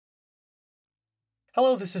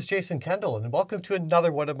Hello, this is Jason Kendall, and welcome to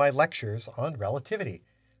another one of my lectures on relativity.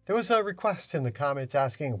 There was a request in the comments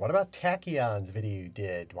asking, what about Tachyon's video you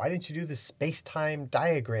did? Why didn't you do the space-time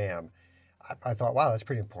diagram? I thought, wow, that's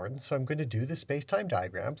pretty important, so I'm going to do the space-time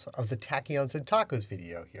diagrams of the Tachyons and Tacos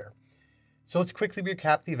video here. So let's quickly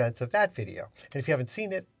recap the events of that video. And if you haven't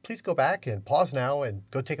seen it, please go back and pause now and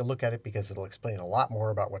go take a look at it because it'll explain a lot more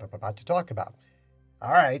about what I'm about to talk about.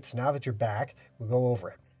 All right, so now that you're back, we'll go over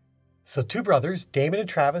it. So two brothers, Damon and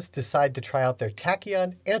Travis, decide to try out their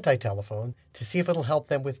Tachyon anti-telephone to see if it'll help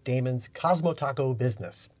them with Damon's Cosmo taco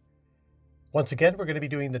business. Once again, we're going to be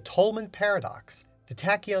doing the Tollman paradox. The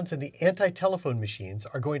tachyons and the anti-telephone machines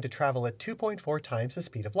are going to travel at 2.4 times the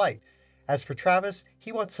speed of light. As for Travis,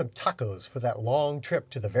 he wants some tacos for that long trip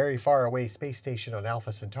to the very far away space station on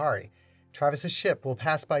Alpha Centauri. Travis's ship will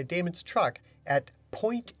pass by Damon's truck at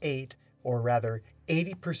 0.8, or rather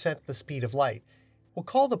 80% the speed of light. We'll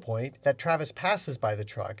call the point that Travis passes by the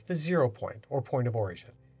truck the 0 point, or point of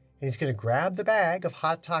origin. And he's going to grab the bag of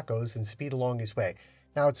hot tacos and speed along his way.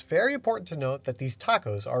 Now, it's very important to note that these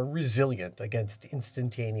tacos are resilient against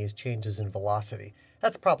instantaneous changes in velocity.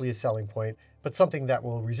 That's probably a selling point, but something that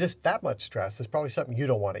will resist that much stress is probably something you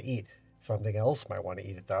don't want to eat. Something else might want to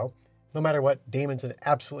eat it, though. No matter what, Damon's an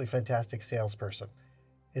absolutely fantastic salesperson.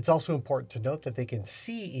 It's also important to note that they can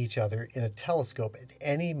see each other in a telescope at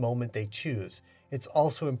any moment they choose. It's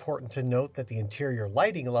also important to note that the interior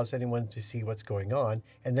lighting allows anyone to see what's going on,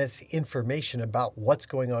 and this information about what's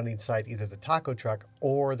going on inside either the taco truck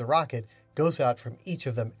or the rocket goes out from each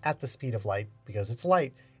of them at the speed of light, because it's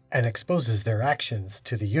light, and exposes their actions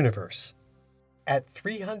to the universe. At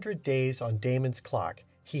 300 days on Damon's clock,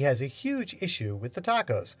 he has a huge issue with the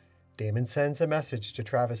tacos. Damon sends a message to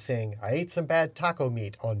Travis saying, I ate some bad taco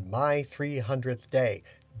meat on my 300th day.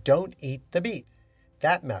 Don't eat the meat.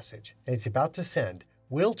 That message, and it's about to send,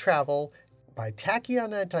 will travel by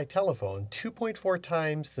tachyon anti-telephone 2.4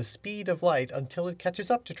 times the speed of light until it catches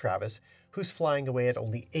up to Travis, who's flying away at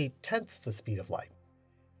only 8/10 the speed of light.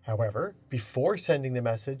 However, before sending the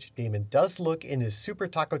message, Damon does look in his Super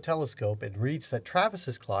Taco telescope and reads that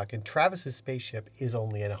Travis's clock and Travis's spaceship is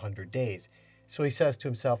only in 100 days. So he says to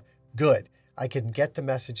himself, good, I can get the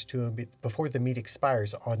message to him before the meat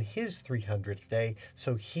expires on his 300th day,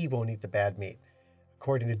 so he won't eat the bad meat.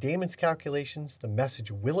 According to Damon's calculations, the message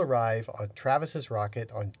will arrive on Travis's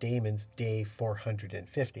rocket on Damon's day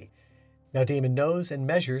 450. Now Damon knows and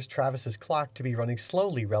measures Travis's clock to be running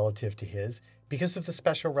slowly relative to his because of the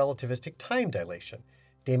special relativistic time dilation.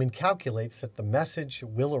 Damon calculates that the message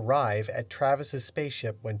will arrive at Travis's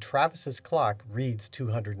spaceship when Travis's clock reads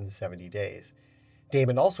 270 days.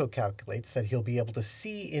 Damon also calculates that he'll be able to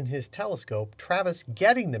see in his telescope Travis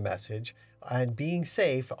getting the message and being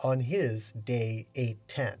safe on his day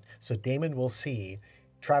 810. So Damon will see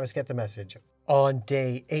Travis get the message on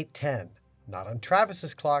day 810, not on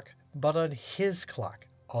Travis's clock, but on his clock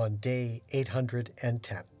on day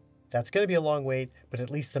 810. That's going to be a long wait, but at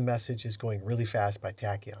least the message is going really fast by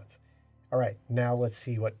tachyons. All right, now let's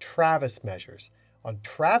see what Travis measures. On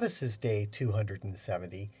Travis's day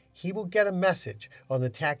 270, he will get a message on the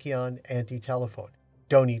tachyon anti-telephone.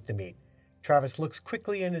 Don't eat the meat. Travis looks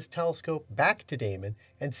quickly in his telescope back to Damon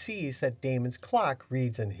and sees that Damon's clock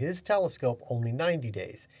reads in his telescope only 90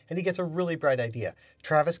 days, and he gets a really bright idea.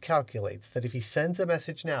 Travis calculates that if he sends a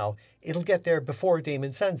message now, it'll get there before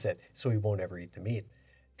Damon sends it, so he won't ever eat the meat.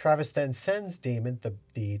 Travis then sends Damon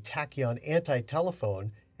the tachyon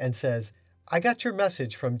anti-telephone and says, I got your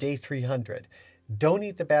message from day 300. Don't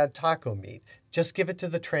eat the bad taco meat. Just give it to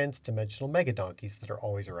the trans-dimensional megadonkeys that are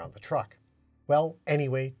always around the truck. Well,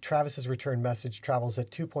 anyway, Travis's return message travels at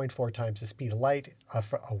 2.4 times the speed of light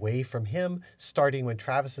away from him, starting when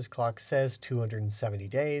Travis's clock says 270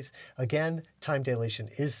 days. Again, time dilation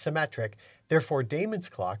is symmetric. Therefore, Damon's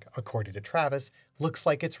clock, according to Travis, looks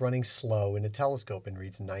like it's running slow in a telescope and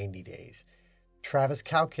reads 90 days. Travis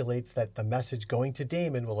calculates that the message going to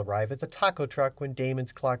Damon will arrive at the taco truck when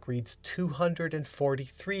Damon's clock reads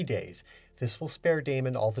 243 days. This will spare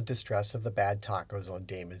Damon all the distress of the bad tacos on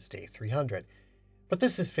Damon's day 300. But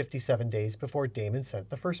this is 57 days before Damon sent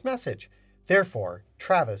the first message. Therefore,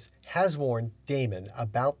 Travis has warned Damon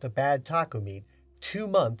about the bad taco meat 2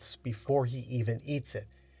 months before he even eats it.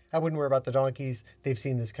 I wouldn't worry about the donkeys. They've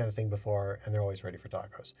seen this kind of thing before, and they're always ready for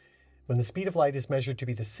tacos. When the speed of light is measured to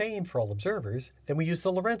be the same for all observers, then we use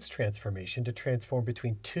the Lorentz transformation to transform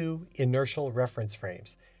between two inertial reference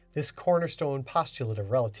frames. This cornerstone postulate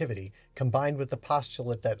of relativity combined with the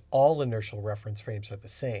postulate that all inertial reference frames are the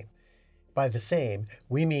same. By the same,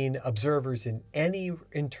 we mean observers in any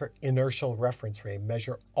inertial reference frame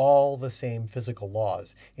measure all the same physical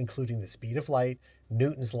laws, including the speed of light,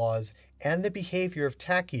 Newton's laws, and the behavior of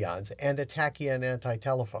tachyons and a tachyon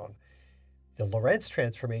antitelephone. The Lorentz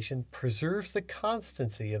transformation preserves the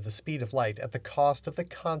constancy of the speed of light at the cost of the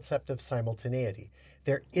concept of simultaneity.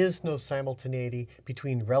 There is no simultaneity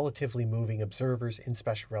between relatively moving observers in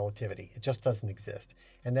special relativity. It just doesn't exist.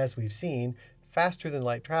 And as we've seen, faster than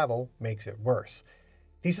light travel makes it worse.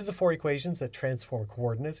 These are the four equations that transform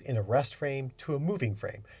coordinates in a rest frame to a moving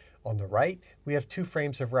frame. On the right, we have two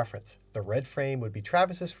frames of reference. The red frame would be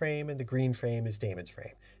Travis's frame, and the green frame is Damon's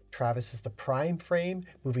frame. Travis is the prime frame,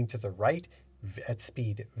 moving to the right at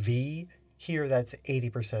speed v. Here, that's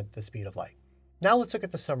 80% the speed of light. Now let's look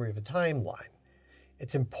at the summary of a timeline.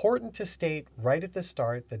 It's important to state right at the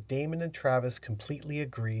start that Damon and Travis completely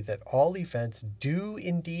agree that all events do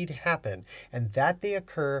indeed happen and that they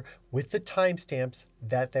occur with the timestamps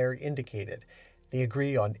that they're indicated. They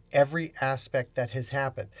agree on every aspect that has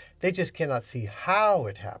happened. They just cannot see how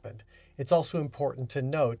it happened. It's also important to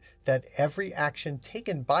note that every action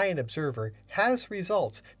taken by an observer has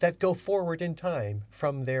results that go forward in time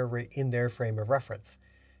from in their frame of reference.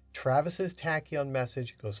 Travis's tachyon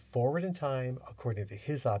message goes forward in time according to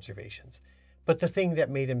his observations. But the thing that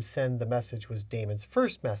made him send the message was Damon's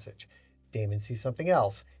first message. Damon sees something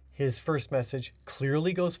else. His first message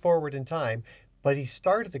clearly goes forward in time, but he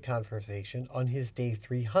started the conversation on his day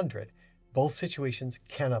 300. Both situations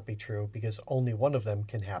cannot be true because only one of them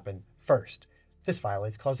can happen first. This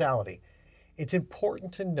violates causality. It's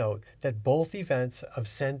important to note that both events of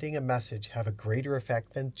sending a message have a greater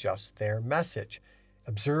effect than just their message.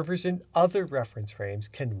 Observers in other reference frames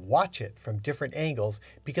can watch it from different angles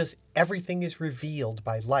because everything is revealed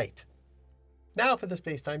by light. Now for the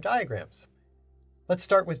spacetime diagrams. Let's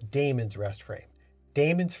start with Damon's rest frame.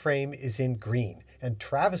 Damon's frame is in green, and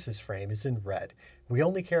Travis's frame is in red. We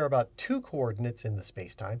only care about two coordinates in the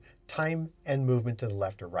spacetime, time and movement to the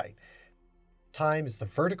left or right. Time is the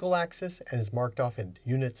vertical axis and is marked off in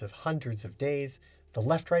units of hundreds of days. The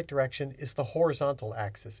left-right direction is the horizontal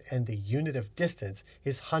axis, and the unit of distance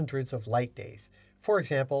is hundreds of light days. For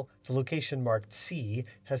example, the location marked C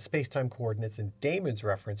has spacetime coordinates in Damon's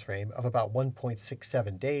reference frame of about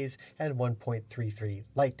 1.67 days and 1.33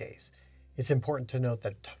 light days. It's important to note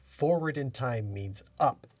that forward in time means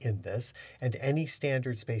up in this, and any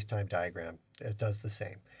standard spacetime diagram does the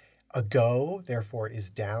same. Ago, therefore, is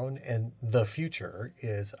down, and the future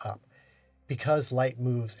is up. Because light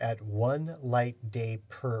moves at 1 light day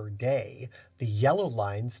per day, the yellow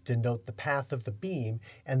lines denote the path of the beam,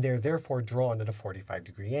 and they're therefore drawn at a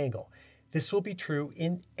 45-degree angle. This will be true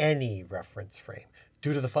in any reference frame,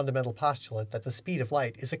 due to the fundamental postulate that the speed of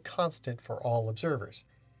light is a constant for all observers.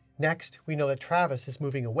 Next, we know that Travis is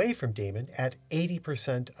moving away from Damon at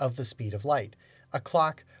 80% of the speed of light. A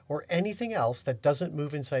clock or anything else that doesn't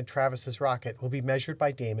move inside Travis's rocket will be measured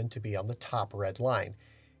by Damon to be on the top red line.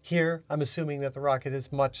 Here, I'm assuming that the rocket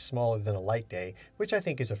is much smaller than a light day, which I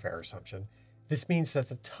think is a fair assumption. This means that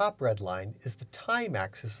the top red line is the time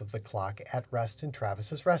axis of the clock at rest in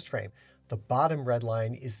Travis's rest frame. The bottom red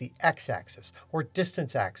line is the x-axis, or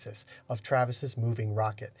distance axis, of Travis's moving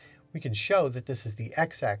rocket. We can show that this is the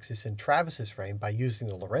x-axis in Travis's frame by using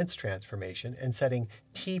the Lorentz transformation and setting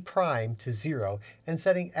t prime to 0 and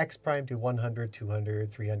setting x prime to 100, 200,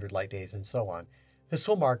 300 light days, and so on. This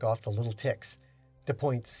will mark off the little ticks. The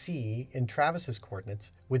point C in Travis's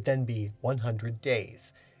coordinates would then be 100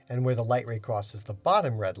 days, and where the light ray crosses the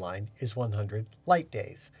bottom red line is 100 light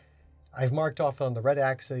days. I've marked off on the red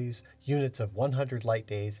axes units of 100 light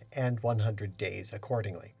days and 100 days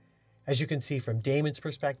accordingly. As you can see from Damon's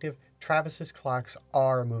perspective, Travis's clocks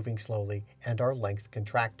are moving slowly and are length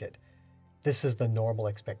contracted. This is the normal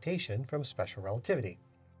expectation from special relativity.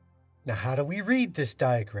 Now, how do we read this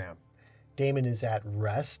diagram? Damon is at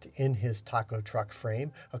rest in his taco truck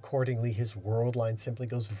frame. Accordingly, his world line simply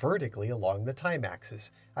goes vertically along the time axis,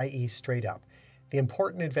 i.e. straight up. The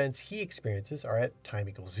important events he experiences are at time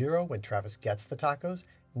equals 0 when Travis gets the tacos,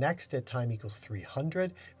 next at time equals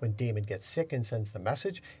 300 when Damon gets sick and sends the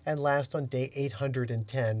message, and last on day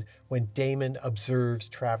 810 when Damon observes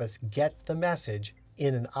Travis get the message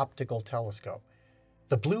in an optical telescope.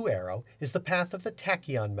 The blue arrow is the path of the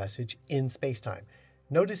tachyon message in spacetime.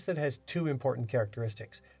 Notice that it has two important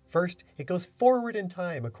characteristics. First, it goes forward in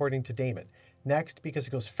time according to Damon. Next, because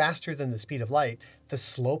it goes faster than the speed of light, the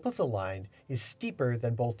slope of the line is steeper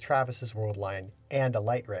than both Travis's world line and a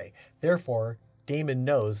light ray. Therefore, Damon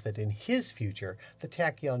knows that in his future, the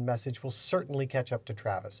tachyon message will certainly catch up to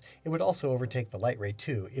Travis. It would also overtake the light ray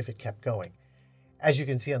too if it kept going. As you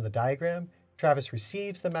can see on the diagram, Travis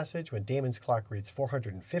receives the message when Damon's clock reads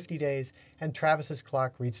 450 days and Travis's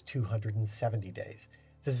clock reads 270 days.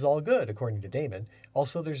 This is all good, according to Damon.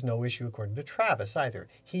 Also, there's no issue according to Travis either.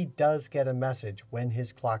 He does get a message when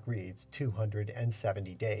his clock reads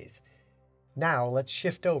 270 days. Now, let's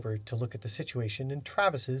shift over to look at the situation in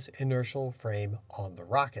Travis's inertial frame on the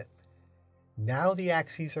rocket. Now the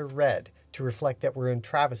axes are red to reflect that we're in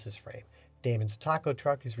Travis's frame. Damon's taco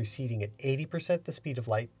truck is receding at 80% the speed of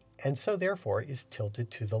light, and so therefore is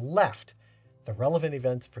tilted to the left. The relevant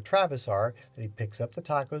events for Travis are that he picks up the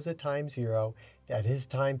tacos at time 0. At his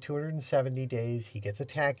time 270 days, he gets a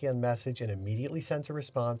tachyon message and immediately sends a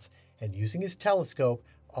response. And using his telescope,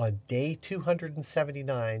 on day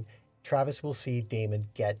 279, Travis will see Damon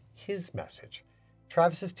get his message.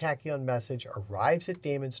 Travis's tachyon message arrives at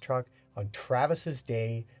Damon's truck on Travis's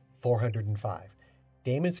day 405.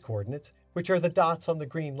 Damon's coordinates, which are the dots on the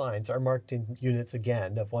green lines, are marked in units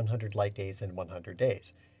again of 100 light days and 100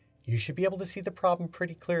 days. You should be able to see the problem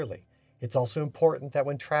pretty clearly. It's also important that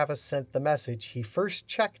when Travis sent the message, he first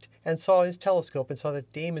checked and saw his telescope and saw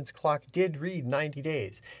that Damon's clock did read 90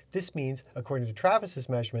 days. This means, according to Travis's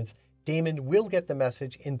measurements, Damon will get the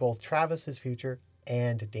message in both Travis's future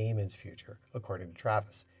and Damon's future, according to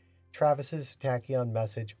Travis. Travis's tachyon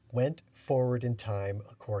message went forward in time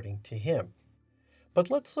according to him. But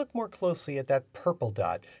let's look more closely at that purple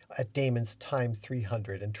dot at Damon's time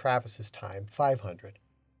 300 and Travis's time 500.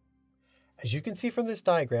 As you can see from this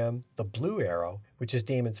diagram, the blue arrow, which is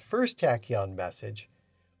Damon's first tachyon message,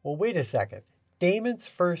 well, wait a second. Damon's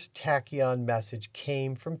first tachyon message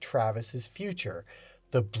came from Travis's future.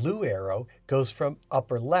 The blue arrow goes from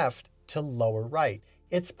upper left to lower right.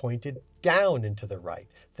 It's pointed down and to the right.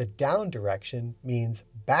 The down direction means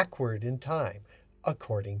backward in time,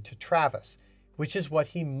 according to Travis, which is what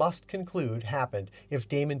he must conclude happened if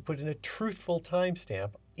Damon put in a truthful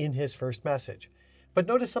timestamp in his first message. But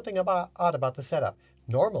notice something odd about the setup.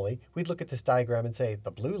 Normally, we'd look at this diagram and say the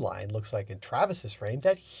blue line looks like in Travis's frame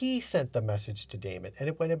that he sent the message to Damon, and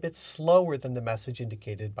it went a bit slower than the message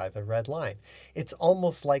indicated by the red line. It's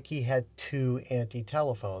almost like he had two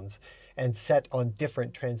anti-telephones and set on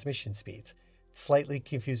different transmission speeds. Slightly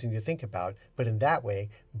confusing to think about, but in that way,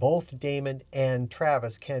 both Damon and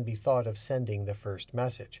Travis can be thought of sending the first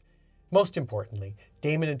message. Most importantly,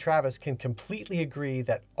 Damon and Travis can completely agree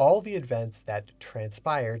that all the events that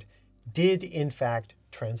transpired did in fact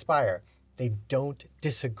transpire. They don't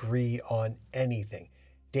disagree on anything.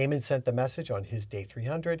 Damon sent the message on his day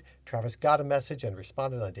 300. Travis got a message and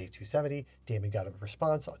responded on day 270. Damon got a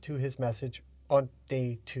response to his message on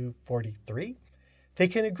day 243. They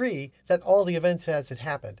can agree that all the events as it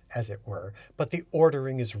happened, as it were, but the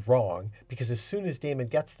ordering is wrong because as soon as Damon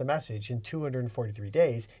gets the message in 243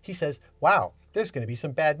 days, he says, wow, there's going to be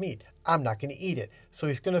some bad meat. I'm not going to eat it. So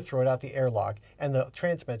he's going to throw it out the airlock and the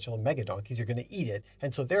transdimensional megadonkeys are going to eat it.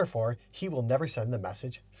 And so therefore, he will never send the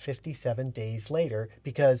message 57 days later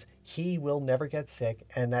because he will never get sick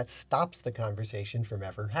and that stops the conversation from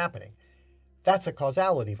ever happening. That's a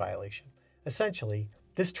causality violation. Essentially,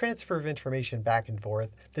 this transfer of information back and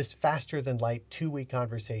forth, this faster than light two-way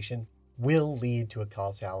conversation, will lead to a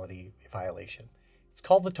causality violation. It's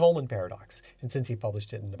called the Tollman paradox, and since he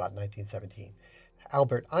published it in about 1917.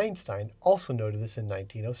 Albert Einstein also noted this in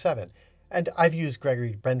 1907, and I've used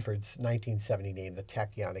Gregory Benford's 1970 name, the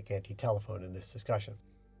tachyonic anti-telephone, in this discussion.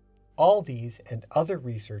 All these and other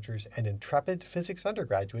researchers and intrepid physics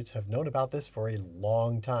undergraduates have known about this for a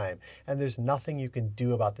long time, and there's nothing you can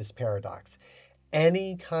do about this paradox.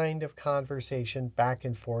 Any kind of conversation back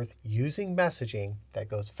and forth using messaging that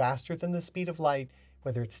goes faster than the speed of light,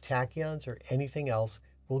 whether it's tachyons or anything else,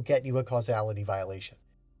 will get you a causality violation.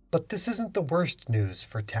 But this isn't the worst news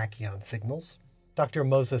for tachyon signals. Dr.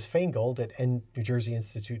 Moses Feingold at New Jersey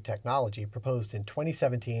Institute Technology proposed in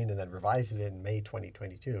 2017 and then revised it in May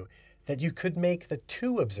 2022 that you could make the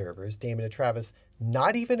two observers, Damon and Travis,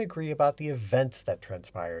 not even agree about the events that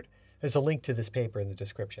transpired. There's a link to this paper in the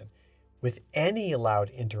description. With any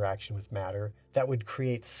allowed interaction with matter that would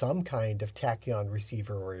create some kind of tachyon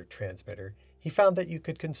receiver or transmitter, he found that you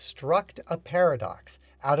could construct a paradox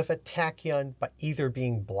out of a tachyon by either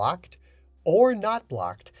being blocked or not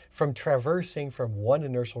blocked from traversing from one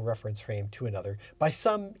inertial reference frame to another by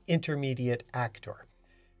some intermediate actor,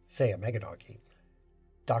 say a megadonkey.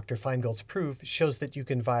 Dr. Feingold's proof shows that you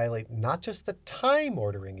can violate not just the time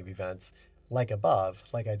ordering of events, like above,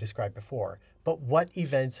 like I described before, but what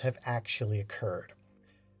events have actually occurred.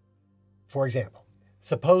 For example,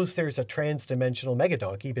 suppose there's a transdimensional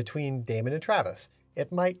megadonkey between Damon and Travis.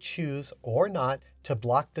 It might choose or not to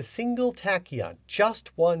block the single tachyon,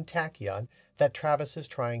 just one tachyon, that Travis is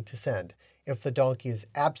trying to send, If the donkey is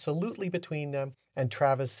absolutely between them and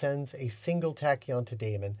Travis sends a single tachyon to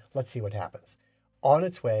Damon, let's see what happens. On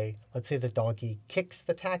its way, let's say the donkey kicks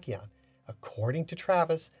the tachyon. According to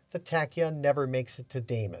Travis, the tachyon never makes it to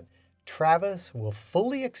Damon. Travis will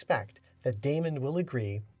fully expect that Damon will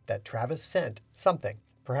agree that Travis sent something,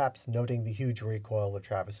 perhaps noting the huge recoil of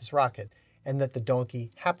Travis's rocket, and that the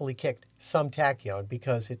donkey happily kicked some tachyon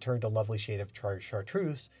because it turned a lovely shade of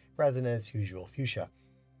chartreuse rather than its usual fuchsia.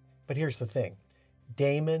 But here's the thing.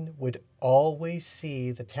 Damon would always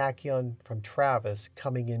see the tachyon from Travis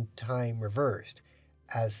coming in time reversed.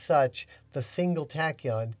 As such, the single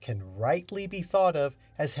tachyon can rightly be thought of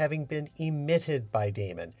as having been emitted by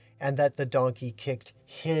Damon, and that the donkey kicked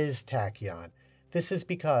his tachyon. This is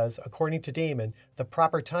because, according to Damon, the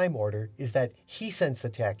proper time order is that he sends the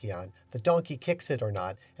tachyon, the donkey kicks it or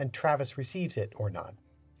not, and Travis receives it or not.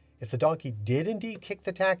 If the donkey did indeed kick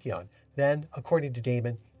the tachyon, then, according to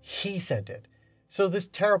Damon, he sent it. So this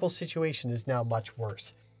terrible situation is now much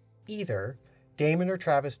worse. Either Damon or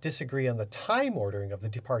Travis disagree on the time ordering of the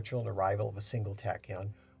departure and arrival of a single tachyon,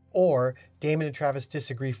 or Damon and Travis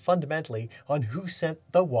disagree fundamentally on who sent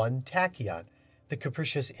the one tachyon. The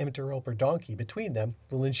capricious interloper donkey between them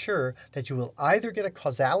will ensure that you will either get a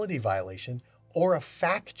causality violation or a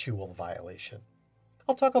factual violation.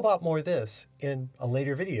 I'll talk about more of this in a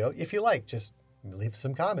later video if you like. Just leave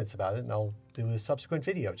some comments about it and I'll do a subsequent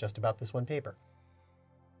video just about this one paper.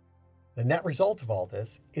 The net result of all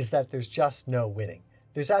this is that there's just no winning.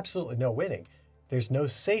 There's absolutely no winning. There's no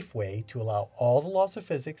safe way to allow all the laws of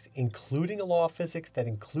physics, including a law of physics that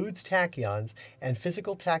includes tachyons and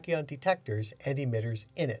physical tachyon detectors and emitters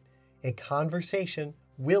in it. A conversation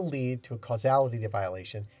will lead to a causality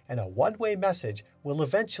violation, and a one-way message will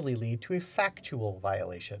eventually lead to a factual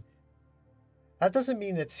violation. That doesn't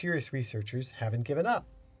mean that serious researchers haven't given up.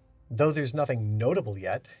 Though there's nothing notable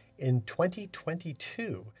yet, in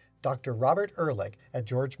 2022, Dr. Robert Ehrlich at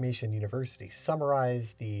George Mason University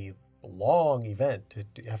summarized the long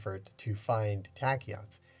effort to find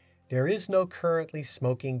tachyons. There is no currently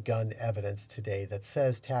smoking gun evidence today that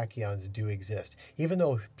says tachyons do exist. Even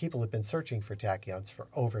though people have been searching for tachyons for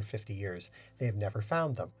over 50 years, they have never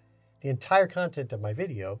found them. The entire content of my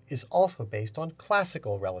video is also based on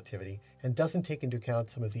classical relativity and doesn't take into account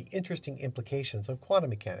some of the interesting implications of quantum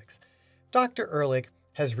mechanics. Dr. Ehrlich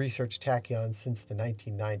has researched tachyons since the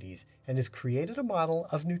 1990s and has created a model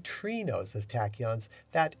of neutrinos as tachyons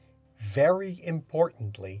that, very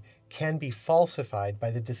importantly, can be falsified by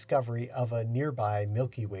the discovery of a nearby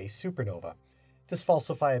Milky Way supernova. This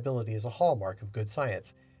falsifiability is a hallmark of good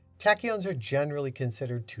science. Tachyons are generally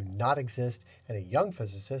considered to not exist, and a young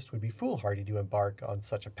physicist would be foolhardy to embark on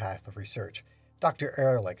such a path of research. Dr.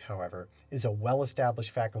 Ehrlich, however, is a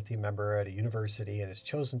well-established faculty member at a university and has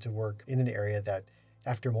chosen to work in an area that,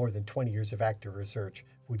 after more than 20 years of active research,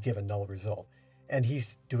 would give a null result. And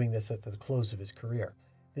he's doing this at the close of his career.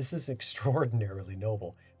 This is extraordinarily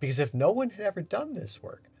noble, because if no one had ever done this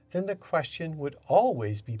work, then the question would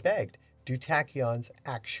always be begged, do tachyons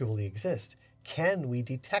actually exist? Can we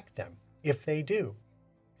detect them? If they do,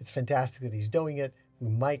 it's fantastic that he's doing it. We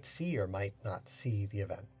might see or might not see the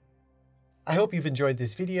event. I hope you've enjoyed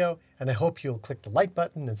this video, and I hope you'll click the like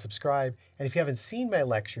button and subscribe. And if you haven't seen my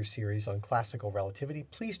lecture series on classical relativity,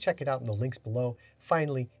 please check it out in the links below.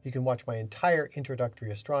 Finally, you can watch my entire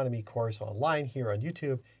introductory astronomy course online here on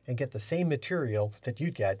YouTube and get the same material that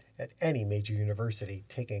you'd get at any major university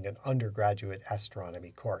taking an undergraduate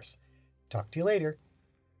astronomy course. Talk to you later.